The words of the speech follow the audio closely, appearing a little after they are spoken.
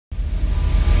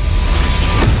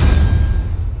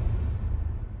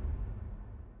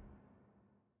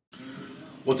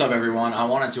What's up, everyone? I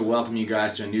wanted to welcome you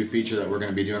guys to a new feature that we're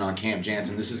going to be doing on Camp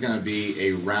Jansen. This is going to be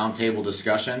a roundtable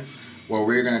discussion where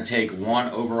we're going to take one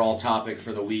overall topic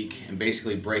for the week and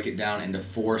basically break it down into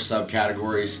 4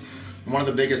 subcategories. And one of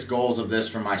the biggest goals of this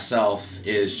for myself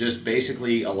is just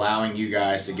basically allowing you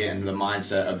guys to get into the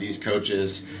mindset of these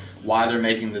coaches, why they're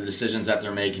making the decisions that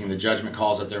they're making, the judgment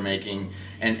calls that they're making,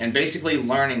 and basically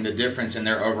learning the difference in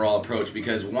their overall approach.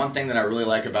 Because one thing that I really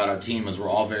like about our team is we're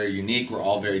all very unique, we're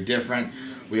all very different,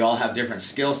 we all have different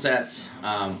skill sets,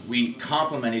 we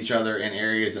complement each other in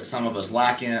areas that some of us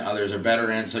lack in, others are better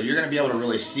in, so you're going to be able to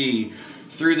really see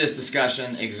through this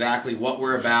discussion exactly what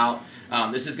we're about.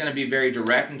 This is going to be very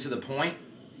direct and to the point.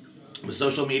 With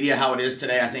social media how it is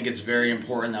today, I think it's very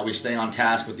important that we stay on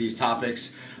task with these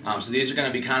topics. So these are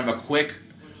going to be kind of a quick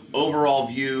overall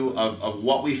view of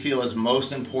what we feel is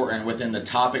most important within the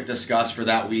topic discussed for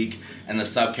that week and the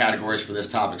subcategories for this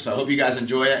topic. So I hope you guys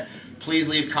enjoy it. Please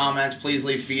leave comments, please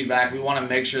leave feedback. We want to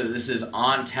make sure that this is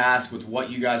on task with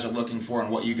what you guys are looking for and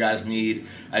what you guys need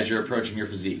as you're approaching your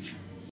physique.